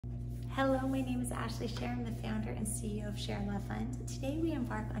Hello, my name is Ashley Scher. I'm the founder and CEO of ShareLove.Fund. Today we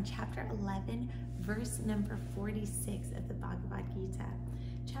embark on chapter 11, verse number 46 of the Bhagavad Gita.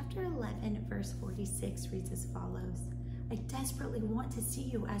 Chapter 11, verse 46 reads as follows. I desperately want to see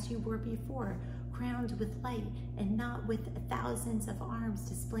you as you were before, crowned with light and not with thousands of arms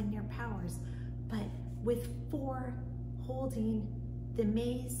displaying your powers, but with 4 holding the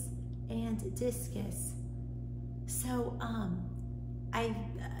mace and discus. So, I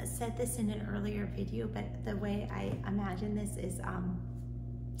said this in an earlier video, but the way I imagine this is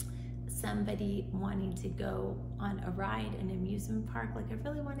somebody wanting to go on a ride in an amusement park, like I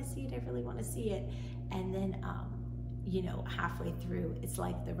really want to see it, I really want to see it. And then, you know, halfway through, it's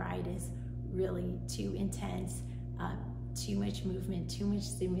like the ride is really too intense, too much movement, too much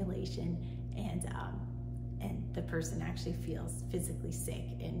stimulation, and the person actually feels physically sick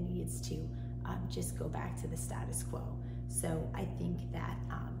and needs to just go back to the status quo. So I think that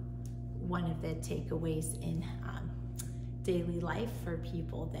one of the takeaways in daily life for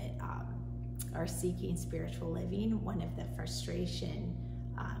people that are seeking spiritual living, one of the frustrating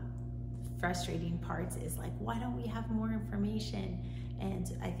parts is like, why don't we have more information?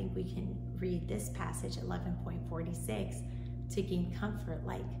 And I think we can read this passage, 11.46, to gain comfort.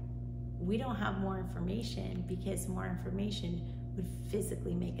 Like, we don't have more information because more information would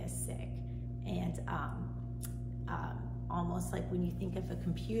physically make us sick. And almost like when you think of a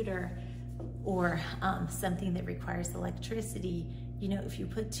computer or something that requires electricity, you know, if you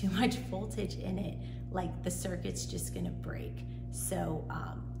put too much voltage in it, like the circuit's just gonna break. So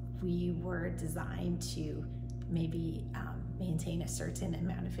we were designed to maybe maintain a certain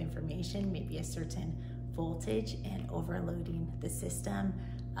amount of information, maybe a certain voltage, and overloading the system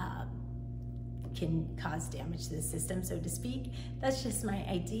can cause damage to the system, so to speak. That's just my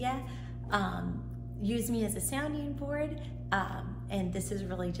idea. Use me as a sounding board, and this is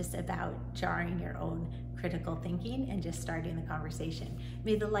really just about jarring your own critical thinking and just starting the conversation.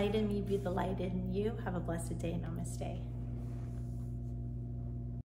 May the light in me be the light in you. Have a blessed day. Namaste.